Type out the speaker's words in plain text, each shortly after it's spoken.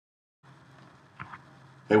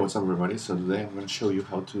Hey, what's up everybody? So today I'm going to show you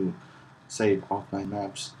how to save offline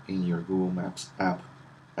maps in your Google Maps app.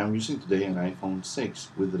 I'm using today an iPhone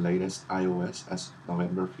 6 with the latest iOS as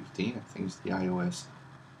November 15, I think it's the iOS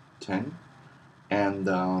 10, and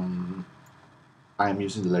I'm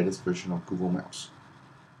using the latest version of Google Maps.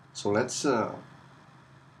 So let's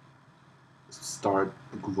start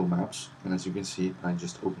Google Maps, and as you can see I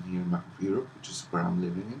just opened here map of Europe, which is where I'm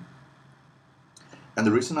living in. And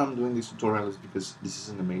the reason I'm doing this tutorial is because this is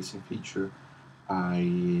an amazing feature.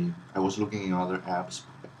 I was looking in other apps,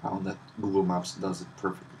 but I found that Google Maps does it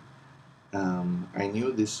perfectly. I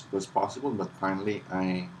knew this was possible, but finally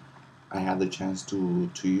I had the chance to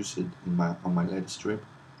use it on my latest trip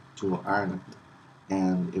to Ireland,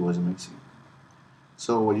 and it was amazing.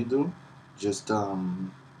 So what you do, just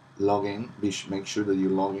log in. Make sure that you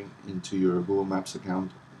log in into your Google Maps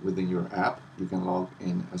account within your app. You can log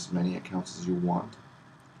in as many accounts as you want,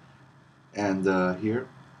 and here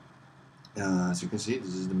as you can see,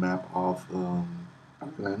 this is the map of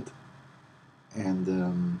Ireland,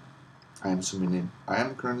 and I am zooming in. I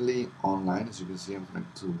am currently online. As you can see, I'm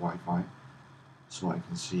connected to Wi-Fi, so I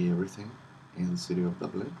can see everything in the city of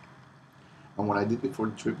Dublin. And what I did before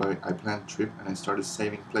the trip, I planned the trip and I started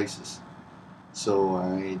saving places. So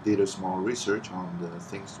I did a small research on the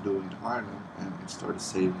things to do in Ireland, and I started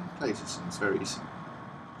saving places. And it's very easy.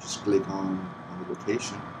 Just click on the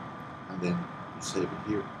location, and then you save it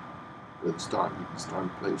here. With start, you can start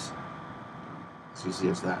a place. As easy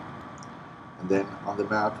as that. And then on the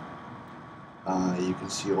map, you can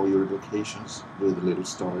see all your locations with the little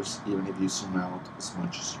stars, even if you zoom out as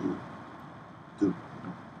much as you do.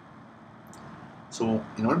 So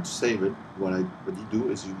in order to save it, what you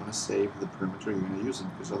do is you want to save the perimeter you're going to use it,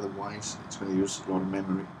 because otherwise it's going to use a lot of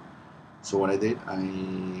memory. So what I did,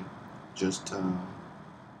 I just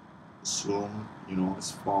zoom,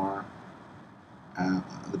 as far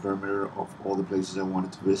the perimeter of all the places I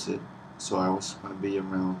wanted to visit. So I was going to be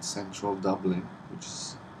around central Dublin, which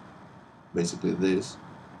is basically this.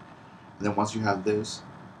 And then once you have this,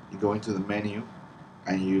 you go into the menu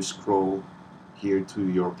and you scroll here to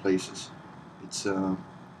your places. It's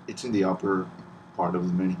in the upper part of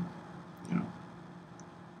the menu.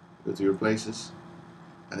 Go to your places,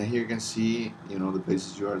 and then here you can see the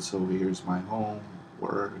places you are. So here's my home,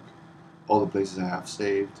 work, all the places I have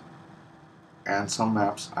saved, and some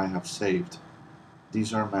maps I have saved.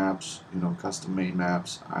 These are maps, custom made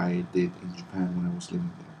maps I did in Japan when I was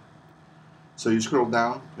living there. So you scroll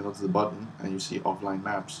down, to the button, and you see offline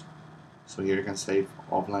maps. So here you can save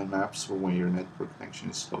offline maps for when your network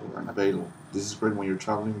connection is slow or unavailable. This is great when you're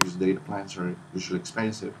traveling because data plans are usually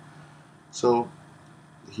expensive. So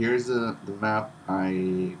here's the map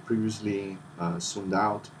I previously zoomed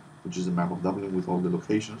out, which is the map of Dublin with all the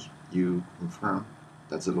locations. You confirm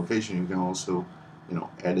that's the location. You can also,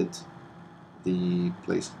 edit the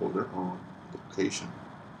placeholder or the location,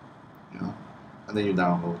 and then you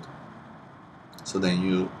download. So then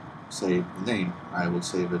you save the name. I will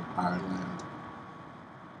save it Ireland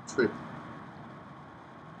trip,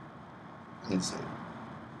 and then save.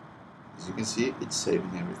 As you can see, it's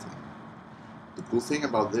saving everything. The cool thing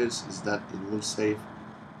about this is that it will save,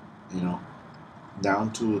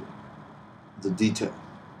 down to the detail.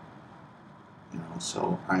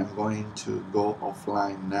 So I'm going to go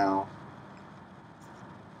offline now.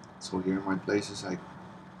 So here in my places, I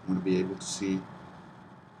want to be able to see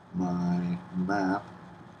my map.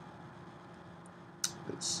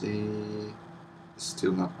 Let's see, it's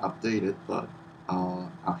still not updated, but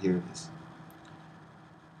here it is.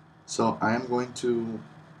 So I am going to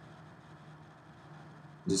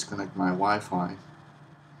disconnect my Wi-Fi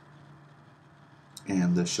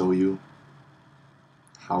and show you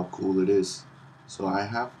how cool it is. So I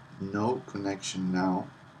have no connection now,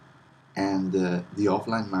 and the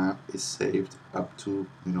offline map is saved up to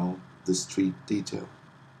the street detail.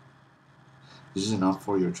 This is enough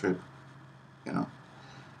for your trip.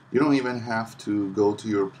 You don't even have to go to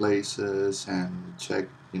your places and check.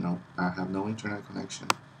 I have no internet connection,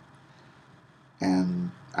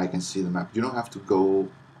 and I can see the map. You don't have to go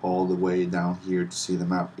all the way down here to see the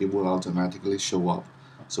map. It will automatically show up.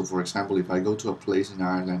 So for example, if I go to a place in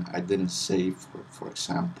Ireland I didn't save, for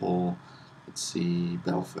example, let's see,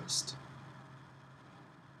 Belfast,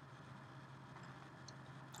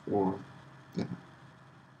 or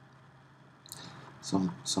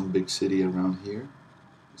some big city around here.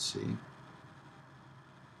 Let's see,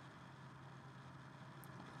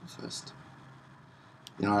 Belfast.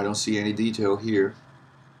 I don't see any detail here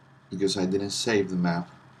because I didn't save the map.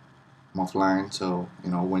 I'm offline, so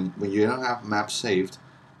when you don't have maps saved,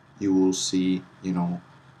 you will see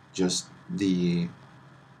just the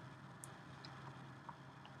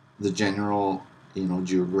the general,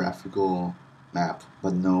 geographical map,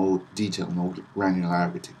 but no detail, no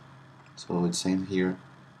granularity. So it's same here,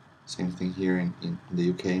 same thing here in the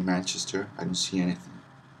UK, Manchester. I don't see anything.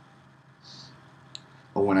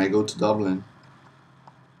 But when I go to Dublin,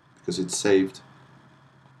 because it's saved,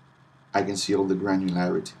 I can see all the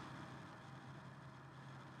granularity.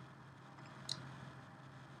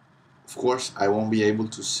 Of course, I won't be able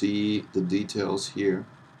to see the details here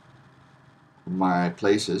of my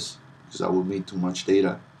places because I will need too much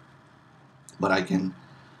data. But I can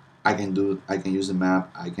use the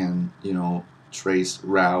map. I can trace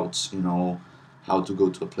routes. How to go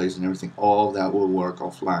to a place and everything. All that will work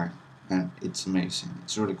offline, and it's amazing.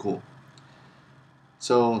 It's really cool.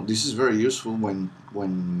 So this is very useful when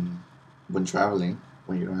traveling,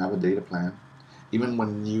 when you don't have a data plan. Even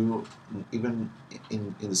when you even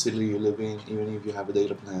in the city you live in, even if you have a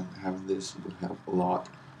data plan, having this will help a lot.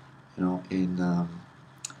 In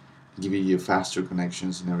giving you faster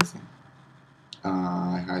connections and everything.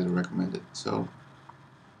 I highly recommend it. So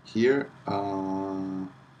here,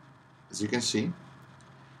 as you can see,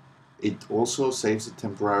 it also saves it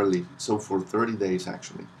temporarily. So for 30 days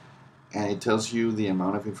actually. And it tells you the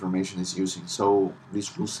amount of information it's using. So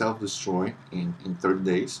this will self-destroy in 30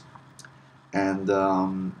 days, and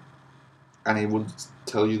it will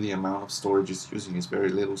tell you the amount of storage it's using. It's very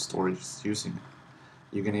little storage it's using.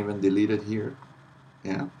 You can even delete it here.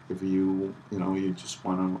 Yeah, if you just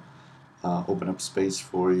want to open up space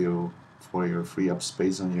for your free up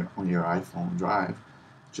space on your iPhone drive,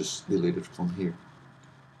 just delete it from here.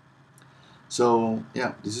 So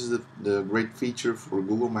yeah, this is the great feature for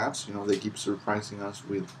Google Maps. They keep surprising us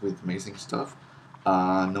with amazing stuff.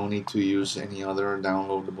 No need to use any other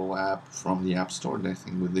downloadable app from the App Store. I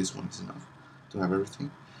think with this one is enough to have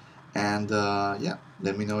everything. And yeah,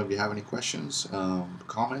 let me know if you have any questions,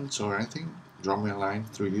 comments, or anything. Drop me a line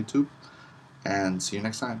through YouTube. And see you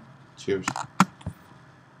next time. Cheers.